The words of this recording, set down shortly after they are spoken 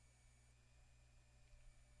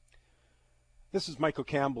This is Michael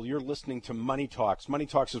Campbell. You're listening to Money Talks. Money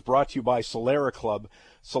Talks is brought to you by Solera Club.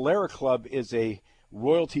 Solera Club is a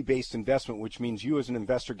royalty-based investment, which means you as an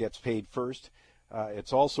investor gets paid first.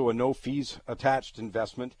 It's also a no-fees attached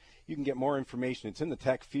investment. You can get more information. It's in the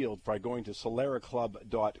tech field by going to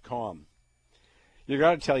soleraclub.com. You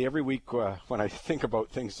got to tell you, every week when I think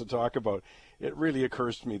about things to talk about, it really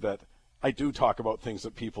occurs to me that I do talk about things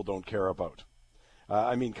that people don't care about.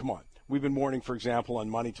 Come on. We've been warning, for example, on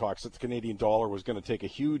Money Talks that the Canadian dollar was going to take a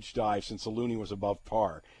huge dive since the loonie was above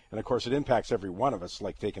par. And, of course, it impacts every one of us,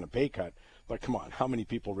 like taking a pay cut. But, come on, how many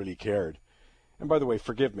people really cared? And, by the way,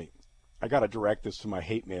 forgive me. I got to direct this to my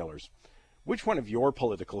hate mailers. Which one of your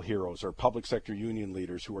political heroes or public sector union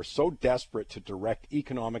leaders who are so desperate to direct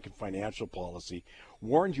economic and financial policy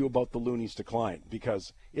warned you about the loonie's decline?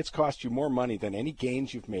 Because it's cost you more money than any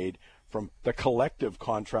gains you've made from the collective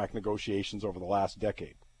contract negotiations over the last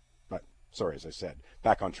decade. Sorry, as I said,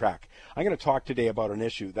 back on track. I'm going to talk today about an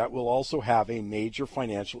issue that will also have a major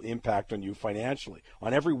financial impact on you financially,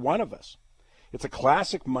 on every one of us. It's a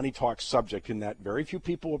classic Money Talk subject in that very few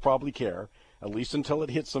people will probably care, at least until it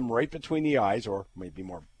hits them right between the eyes, or maybe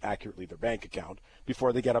more accurately their bank account,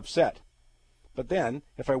 before they get upset. But then,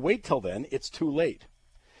 if I wait till then, it's too late.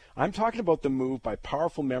 I'm talking about the move by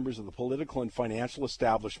powerful members of the political and financial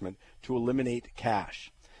establishment to eliminate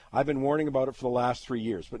cash. I've been warning about it for the last 3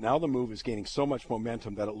 years, but now the move is gaining so much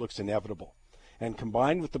momentum that it looks inevitable. And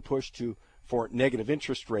combined with the push for negative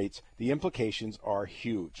interest rates, the implications are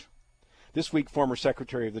huge. This week, former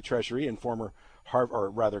Secretary of the Treasury and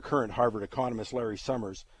current Harvard economist Larry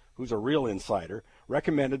Summers, who's a real insider,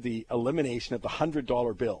 recommended the elimination of the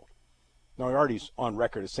 $100 bill. Now, he already's on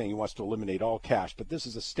record as saying he wants to eliminate all cash, but this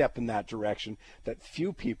is a step in that direction that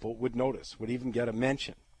few people would notice, would even get a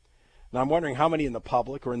mention. Now, I'm wondering how many in the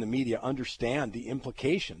public or in the media understand the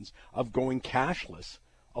implications of going cashless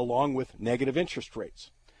along with negative interest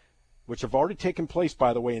rates, which have already taken place,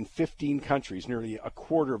 by the way, in 15 countries, nearly a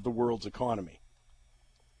quarter of the world's economy.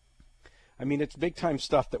 It's big-time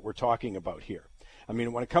stuff that we're talking about here.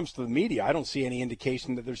 When it comes to the media, I don't see any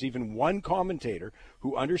indication that there's even one commentator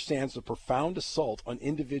who understands the profound assault on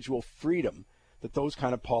individual freedom that those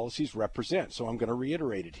kind of policies represent. So I'm going to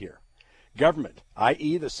reiterate it here. Government,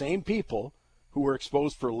 i.e. the same people who were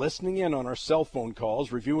exposed for listening in on our cell phone calls,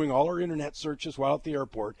 reviewing all our internet searches while at the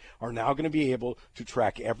airport, are now going to be able to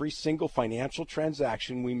track every single financial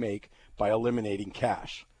transaction we make by eliminating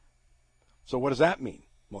cash. So what does that mean?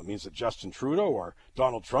 Well, it means that Justin Trudeau or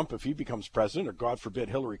Donald Trump, if he becomes president, or God forbid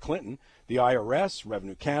Hillary Clinton, the IRS,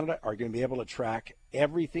 Revenue Canada, are going to be able to track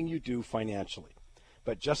everything you do financially.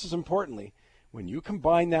 But just as importantly, when you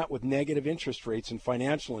combine that with negative interest rates in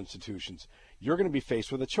financial institutions, you're going to be faced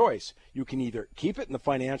with a choice. You can either keep it in the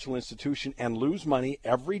financial institution and lose money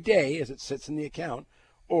every day as it sits in the account,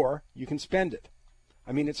 or you can spend it.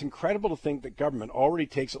 It's incredible to think that government already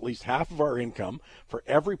takes at least half of our income for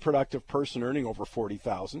every productive person earning over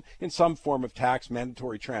 $40,000 in some form of tax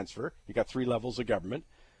mandatory transfer. You got 3 levels of government.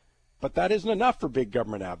 But that isn't enough for big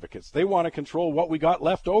government advocates. They want to control what we got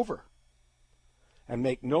left over. And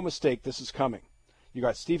make no mistake, this is coming. You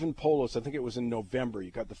got Stephen Poloz, I think it was in November. You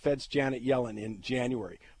got the Fed's Janet Yellen in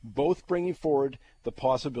January, both bringing forward the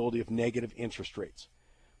possibility of negative interest rates.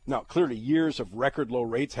 Now, clearly, years of record low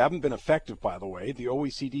rates haven't been effective, by the way. The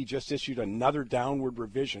OECD just issued another downward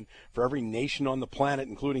revision for every nation on the planet,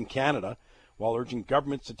 including Canada, while urging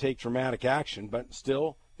governments to take dramatic action, but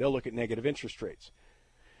still, they'll look at negative interest rates.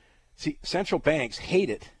 See, central banks hate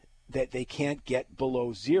it that they can't get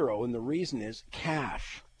below zero, and the reason is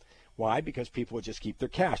cash. Why? Because people would just keep their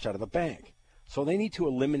cash out of the bank. So they need to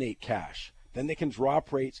eliminate cash. Then they can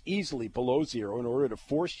drop rates easily below zero in order to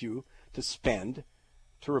force you to spend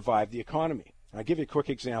to revive the economy. I'll give you a quick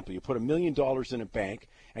example. You put $1 million in a bank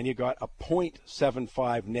and you got a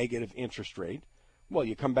 0.75 negative interest rate. Well,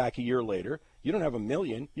 you come back a year later, you don't have $1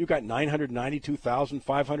 million, you got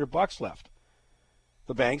 $992,500 left.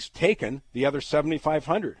 The bank's taken the other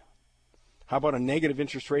 $7,500. How about a negative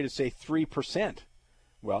interest rate of, say, 3%?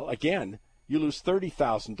 Well, again, you lose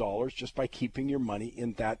 $30,000 just by keeping your money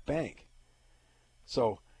in that bank.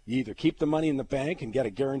 So you either keep the money in the bank and get a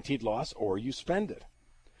guaranteed loss, or you spend it.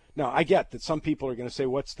 Now, I get that some people are going to say,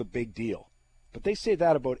 what's the big deal? But they say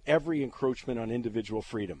that about every encroachment on individual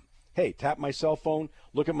freedom. Hey, tap my cell phone,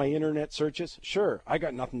 look at my internet searches. Sure, I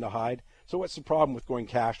got nothing to hide. So what's the problem with going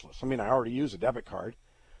cashless? I already use a debit card.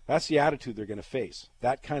 That's the attitude they're going to face,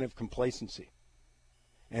 that kind of complacency.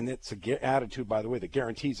 And it's an attitude, by the way, that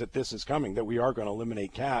guarantees that this is coming, that we are going to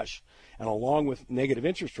eliminate cash, and along with negative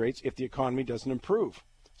interest rates if the economy doesn't improve.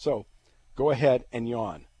 So go ahead and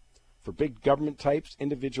yawn. For big government types,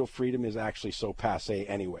 individual freedom is actually so passé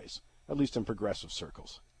anyways. at least in progressive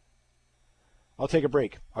circles. I'll take a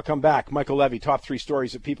break. I'll come back. Michael Levy, top 3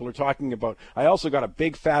 stories that people are talking about. I also got a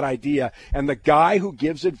big fat idea, and the guy who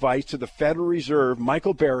gives advice to the Federal Reserve,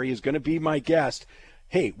 Michael Berry, is going to be my guest.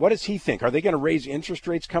 Hey, what does he think? Are they going to raise interest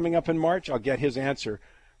rates coming up in March? I'll get his answer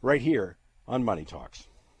right here on Money Talks.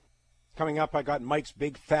 Coming up, I got Mike's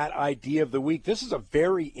big fat idea of the week. This is a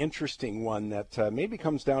very interesting one that maybe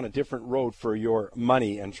comes down a different road for your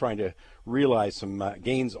money and trying to realize some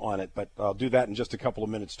gains on it. But I'll do that in just a couple of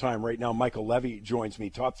minutes' time. Right now, Michael Levy joins me.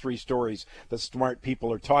 Top 3 stories that smart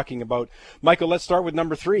people are talking about. Michael, let's start with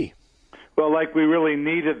number 3. Well, like we really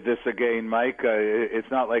needed this again, Mike.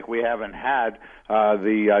 It's not like we haven't had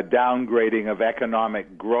the downgrading of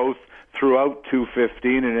economic growth throughout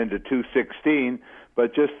 2015 and into 2016.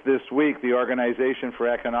 But just this week, the Organization for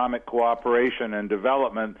Economic Cooperation and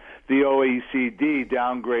Development, the OECD,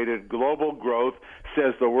 downgraded global growth,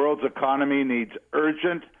 says the world's economy needs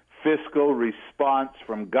urgent fiscal response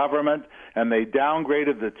from government, and they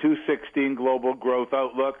downgraded the 2016 global growth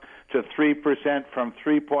outlook to 3% from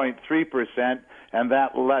 3.3%, and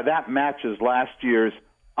that matches last year's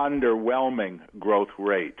underwhelming growth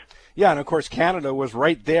rate. Yeah, and of course Canada was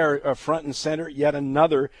right there, front and center. Yet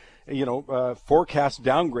another, forecast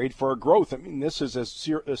downgrade for our growth. I mean, this is, as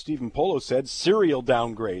Stephen Polo said, serial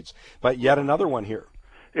downgrades. But yet another one here.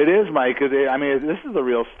 It is, Mike. I mean, this is a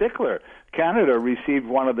real stickler. Canada received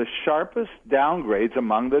one of the sharpest downgrades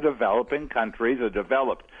among the developed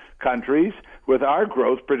countries, with our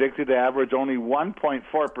growth predicted to average only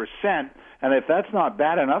 1.4%. And if that's not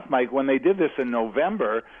bad enough, Mike, when they did this in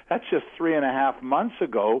November, that's just 3.5 months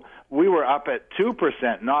ago, we were up at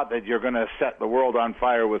 2%. Not that you're going to set the world on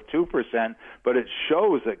fire with 2%, but it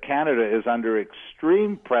shows that Canada is under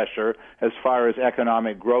extreme pressure as far as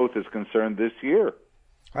economic growth is concerned this year.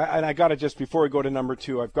 And I got to just, before we go to number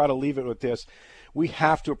 2, I've got to leave it with this. We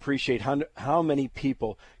have to appreciate how many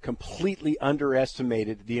people completely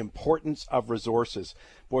underestimated the importance of resources.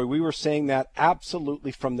 Boy, we were saying that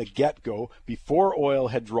absolutely from the get-go, before oil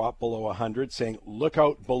had dropped below 100, saying look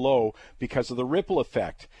out below because of the ripple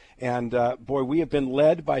effect. And boy, we have been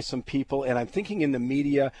led by some people, and I'm thinking in the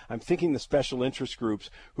media, I'm thinking the special interest groups,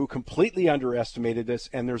 who completely underestimated this,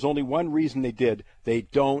 and there's only one reason they did. They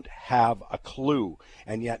don't have a clue.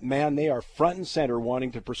 And yet, man, they are front and center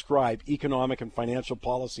wanting to prescribe economic and financial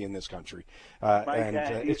policy in this country.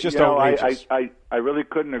 It's just outrageous. I really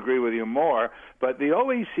couldn't agree with you more. But the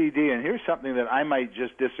OECD, and here's something that I might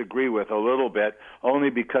just disagree with a little bit, only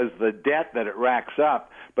because the debt that it racks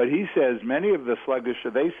up. But he says many of the sluggish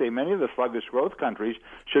growth countries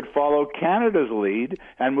should follow Canada's lead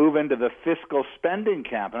and move into the fiscal spending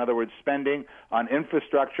camp. In other words, spending on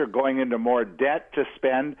infrastructure, going into more debt to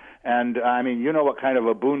spend. And, I mean, you know what kind of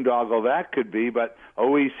a boondoggle that could be, but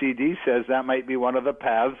OECD says that might be one of the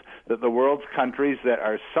paths that the world's countries that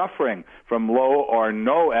are suffering from low or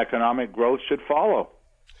no economic growth should follow.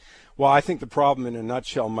 Well, I think the problem in a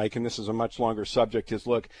nutshell, Mike, and this is a much longer subject, is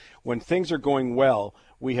look, when things are going well,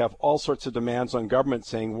 we have all sorts of demands on government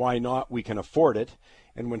saying, why not? We can afford it.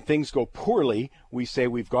 And when things go poorly, we say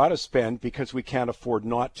we've got to spend because we can't afford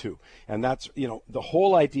not to. And that's, the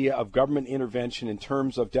whole idea of government intervention in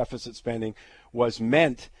terms of deficit spending was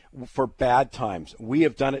meant for bad times. We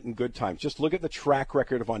have done it in good times. Just look at the track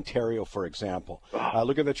record of Ontario, for example.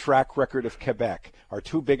 Look at the track record of Quebec, our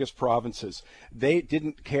 2 biggest provinces. They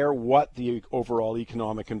didn't care what the overall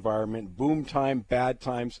economic environment, boom time, bad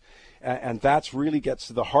times, and that's really gets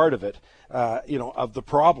to the heart of it, of the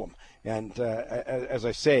problem. And as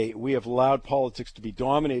I say, we have allowed politics to be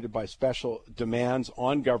dominated by special demands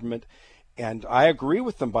on government. And I agree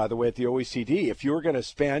with them, by the way, at the OECD. If you're going to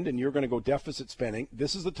spend and you're going to go deficit spending,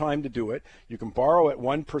 this is the time to do it. You can borrow at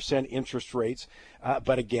 1% interest rates.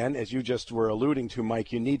 But again, as you just were alluding to,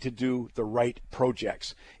 Mike, you need to do the right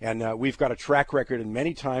projects. And we've got a track record in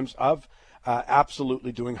many times of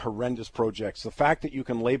absolutely doing horrendous projects. The fact that you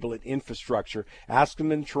can label it infrastructure, ask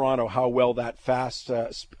them in Toronto how well that fast,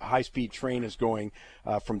 high-speed train is going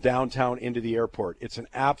from downtown into the airport. It's an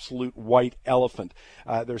absolute white elephant.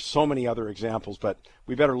 There's so many other examples, but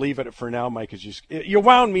we better leave it for now, Mike, because you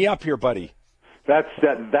wound me up here, buddy.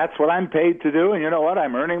 That's what I'm paid to do, and you know what?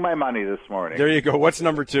 I'm earning my money this morning. There you go. What's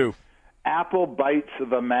number 2? Apple bites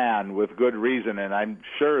the man with good reason, and I'm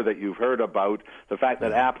sure that you've heard about the fact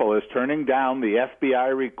that Apple is turning down the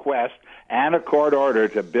FBI request and a court order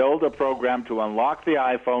to build a program to unlock the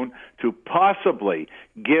iPhone to possibly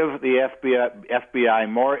give the FBI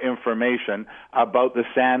more information about the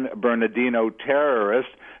San Bernardino terrorist.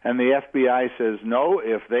 and the FBI says no.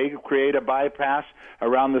 If they create a bypass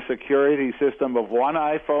around the security system of one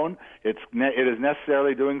iPhone, it is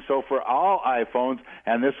necessarily doing so for all iPhones,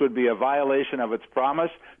 and this would be a violation of its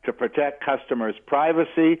promise to protect customers'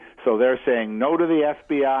 privacy. So they're saying no to the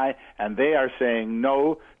FBI, and they are saying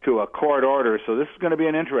no to a court order. So this is going to be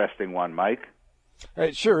an interesting one, Mike.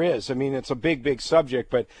 It sure is. I mean, it's a big, big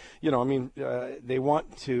subject, but, they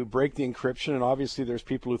want to break the encryption, and obviously there's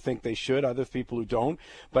people who think they should, other people who don't.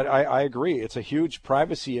 But I agree. It's a huge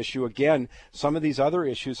privacy issue. Again, some of these other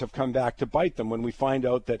issues have come back to bite them when we find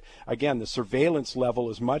out that, again, the surveillance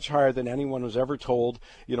level is much higher than anyone was ever told,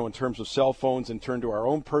 in terms of cell phones, and turn to our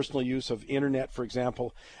own personal use of internet, for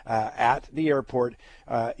example, at the airport.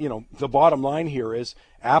 The bottom line here is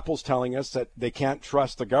Apple's telling us that they can't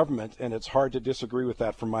trust the government, and it's hard to disagree with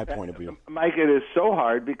that from my point of view. Mike, it is so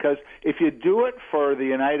hard because if you do it for the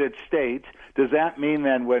United States, does that mean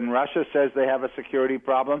then when Russia says they have a security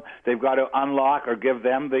problem, they've got to unlock or give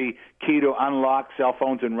them the key to unlock cell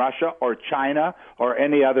phones in Russia or China or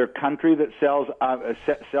any other country that sells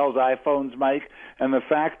iPhones, Mike? And the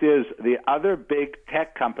fact is, the other big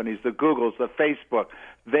tech companies, the Googles, the Facebook,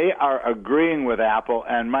 they are agreeing with Apple.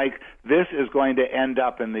 And, Mike, this is going to end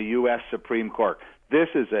up in the U.S. Supreme Court. This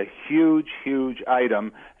is a huge, huge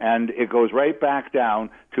item, and it goes right back down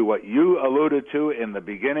to what you alluded to in the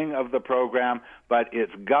beginning of the program, but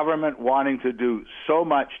it's government wanting to do so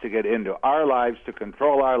much to get into our lives, to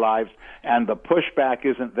control our lives, and the pushback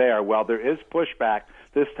isn't there. Well, there is pushback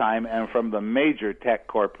this time, and from the major tech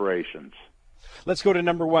corporations. Let's go to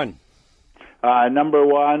number one. Number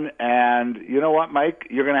one, and you know what, Mike?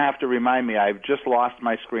 You're going to have to remind me. I've just lost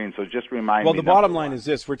my screen, so just remind me. Well, the bottom line is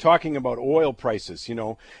this. We're talking about oil prices,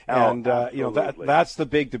 and that's the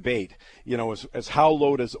big debate, as how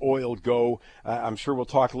low does oil go? I'm sure we'll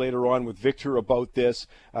talk later on with Victor about this,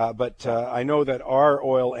 but I know that our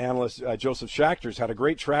oil analyst, Joseph Schachter's had a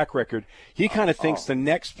great track record. He kind of thinks the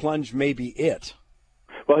next plunge may be it.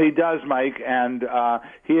 Well, he does, Mike, and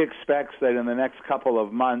he expects that in the next couple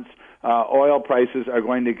of months, oil prices are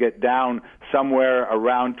going to get down somewhere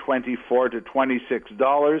around $24 to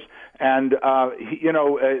 $26. And,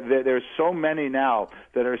 there's so many now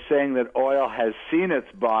that are saying that oil has seen its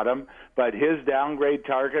bottom, but his downgrade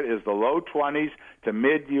target is the low 20s to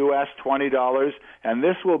mid-U.S. $20, and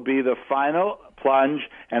this will be the final plunge,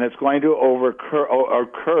 and it's going to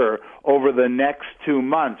occur over the next 2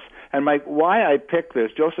 months. And, Mike, why I picked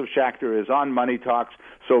this, Joseph Schachter is on Money Talks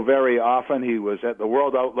so very often. He was at the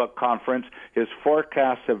World Outlook Conference. His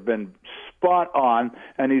forecasts have been spot on,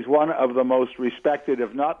 and he's one of the most respected,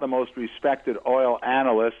 if not the most respected, oil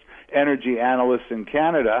analysts, energy analysts in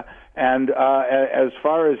Canada. And as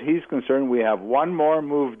far as he's concerned, we have one more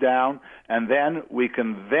move down, and then we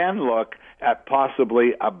can then look at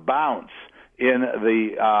possibly a bounce in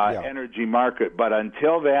the energy market. But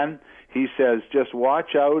until then, he says just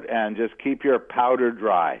watch out and just keep your powder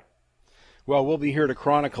dry. Well, we'll be here to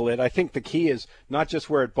chronicle it. I think the key is not just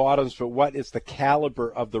where it bottoms, but what is the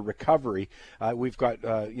caliber of the recovery. We've got,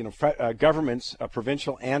 governments,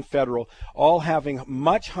 provincial and federal, all having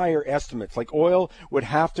much higher estimates. Like oil would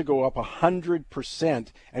have to go up 100%,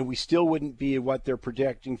 and we still wouldn't be what they're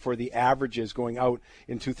projecting for the averages going out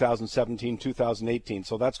in 2017, 2018.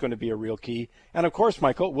 So that's going to be a real key. And, of course,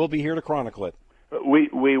 Michael, we'll be here to chronicle it.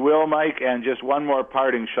 We will, Mike, and just one more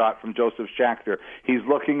parting shot from Joseph Schachter. He's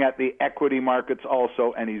looking at the equity markets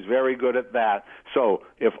also, and he's very good at that. So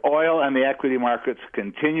if oil and the equity markets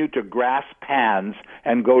continue to grasp hands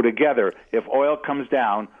and go together, if oil comes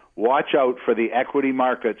down, watch out for the equity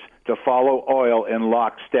markets to follow oil in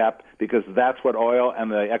lockstep, because that's what oil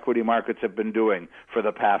and the equity markets have been doing for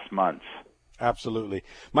the past months. Absolutely.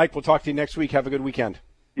 Mike, we'll talk to you next week. Have a good weekend.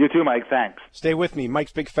 You too, Mike. Thanks. Stay with me.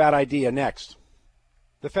 Mike's Big Fat Idea next.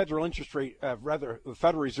 The Federal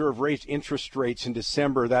Reserve raised interest rates in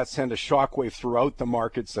December. That sent a shockwave throughout the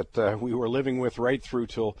markets that we were living with right through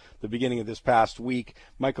till the beginning of this past week.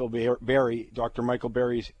 Dr. Michael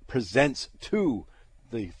Berry presents to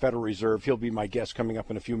the Federal Reserve. He'll be my guest coming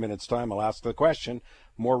up in a few minutes' time. I'll ask the question,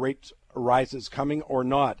 more rate rises coming or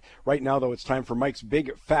not? Right now, though, it's time for Mike's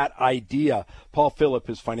Big Fat Idea. Paul Phillip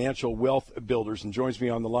is Financial Wealth Builders and joins me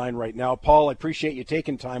on the line right now. Paul, I appreciate you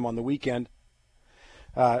taking time on the weekend.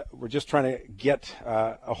 We're just trying to get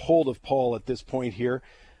a hold of Paul at this point here.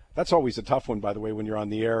 That's always a tough one, by the way, when you're on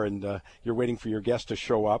the air and you're waiting for your guest to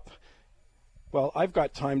show up. Well, I've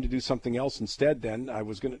got time to do something else instead then. I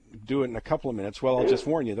was going to do it in a couple of minutes. Well, I'll just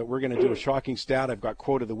warn you that we're going to do a shocking stat. I've got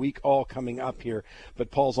quote of the week all coming up here,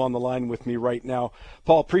 but Paul's on the line with me right now.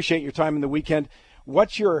 Paul, appreciate your time in the weekend.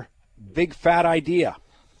 What's your big fat idea?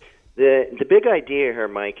 The big idea here,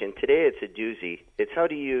 Mike, and today it's a doozy, it's how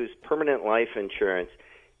to use permanent life insurance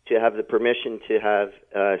to have the permission to have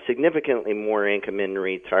significantly more income in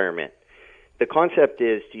retirement. The concept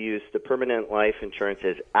is to use the permanent life insurance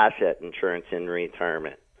as asset insurance in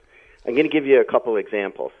retirement. I'm going to give you a couple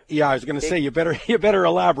examples. Yeah, I was going to say, you better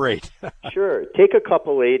elaborate. Sure. Take a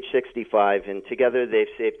couple age 65, and together they've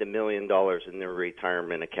saved $1 million in their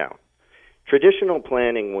retirement account. Traditional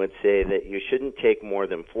planning would say that you shouldn't take more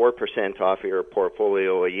than 4% off your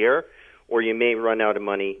portfolio a year, or you may run out of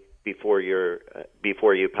money before you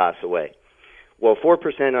pass away. Well,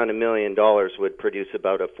 4% on $1 million would produce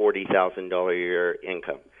about a $40,000 a year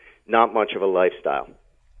income. Not much of a lifestyle.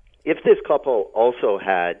 If this couple also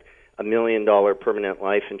had $1 million permanent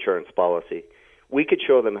life insurance policy, we could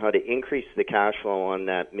show them how to increase the cash flow on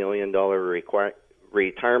that $1 million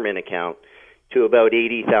retirement account to about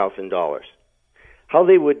 $80,000. How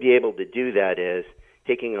they would be able to do that is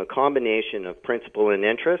taking a combination of principal and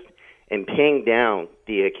interest and paying down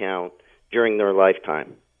the account during their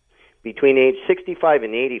lifetime. Between age 65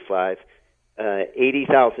 and 85,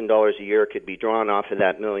 $80,000 a year could be drawn off of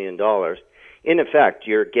that $1 million. In effect,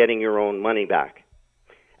 you're getting your own money back.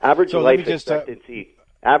 Average life expectancy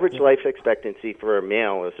for a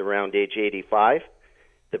male is around age 85.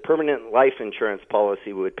 The permanent life insurance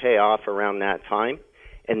policy would pay off around that time,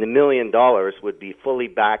 and the $1 million would be fully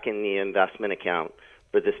back in the investment account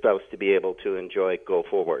for the spouse to be able to enjoy go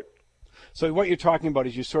forward. So what you're talking about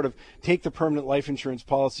is you sort of take the permanent life insurance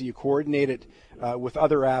policy, you coordinate it with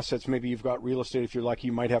other assets. Maybe you've got real estate. If you're lucky,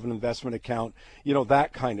 you might have an investment account,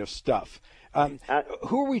 that kind of stuff.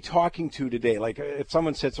 Who are we talking to today? Like if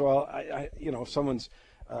someone says, well, if someone's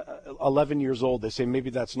 11 years old, they say, maybe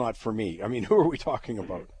that's not for me. I mean, who are we talking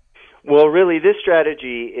about? Well, really, this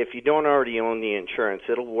strategy, if you don't already own the insurance,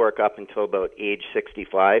 it'll work up until about age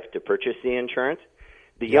 65 to purchase the insurance.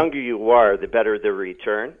 The younger you are, the better the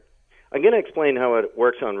return. I'm going to explain how it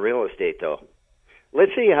works on real estate, though.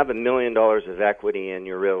 Let's say you have $1 million of equity in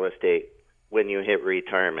your real estate when you hit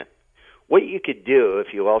retirement. What you could do,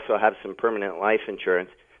 if you also have some permanent life insurance,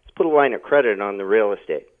 is put a line of credit on the real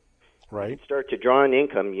estate. Right. Start to draw an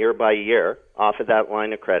income year by year off of that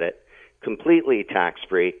line of credit, completely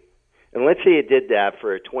tax-free. And let's say you did that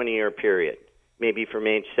for a 20-year period, maybe from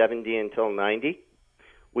age 70 until 90.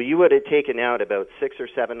 Well, you would have taken out about $600,000 or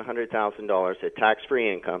 $700,000 of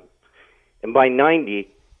tax-free income. And by 90,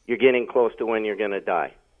 you're getting close to when you're going to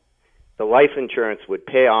die. The life insurance would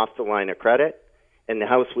pay off the line of credit, and the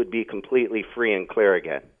house would be completely free and clear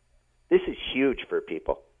again. This is huge for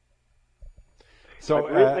people. So,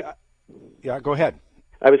 go ahead.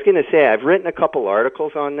 I was going to say, I've written a couple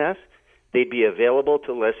articles on this. They'd be available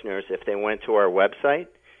to listeners if they went to our website,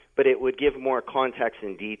 but it would give more context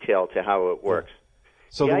and detail to how it works.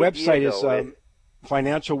 So the website is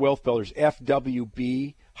Financial Wealth Builders,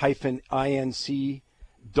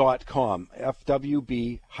 FWB-INC.com,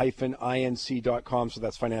 FWB-INC.com, so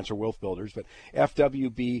that's Financial Wealth Builders, but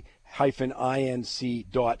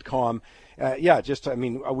FWB-INC.com.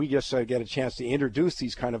 We just get a chance to introduce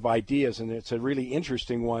these kind of ideas, and it's a really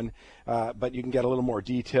interesting one, but you can get a little more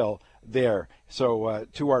detail there. So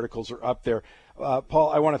 2 articles are up there. Paul,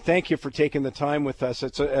 I want to thank you for taking the time with us.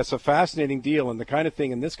 It's a fascinating deal, and the kind of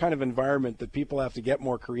thing in this kind of environment that people have to get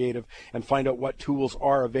more creative and find out what tools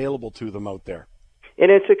are available to them out there. And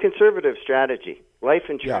it's a conservative strategy. Life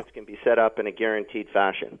insurance can be set up in a guaranteed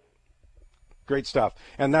fashion. Great stuff.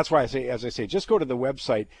 And that's why I say, as I say, just go to the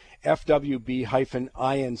website,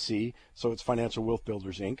 FWB-INC, so it's Financial Wealth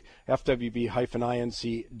Builders, Inc.,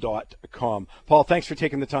 FWB-INC.com. Paul, thanks for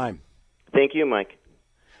taking the time. Thank you, Mike.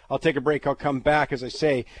 I'll take a break. I'll come back. As I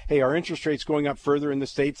say, hey, our interest rates going up further in the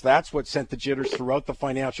States. That's what sent the jitters throughout the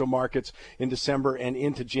financial markets in December and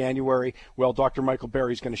into January. Well, Dr. Michael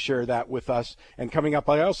Berry is going to share that with us. And coming up,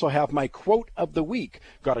 I also have my quote of the week.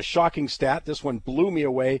 Got a shocking stat. This one blew me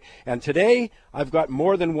away. And today, I've got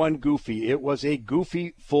more than one goofy. It was a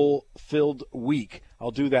goofy-fulfilled week.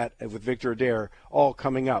 I'll do that with Victor Adair, all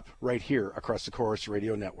coming up right here across the Chorus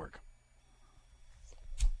Radio Network.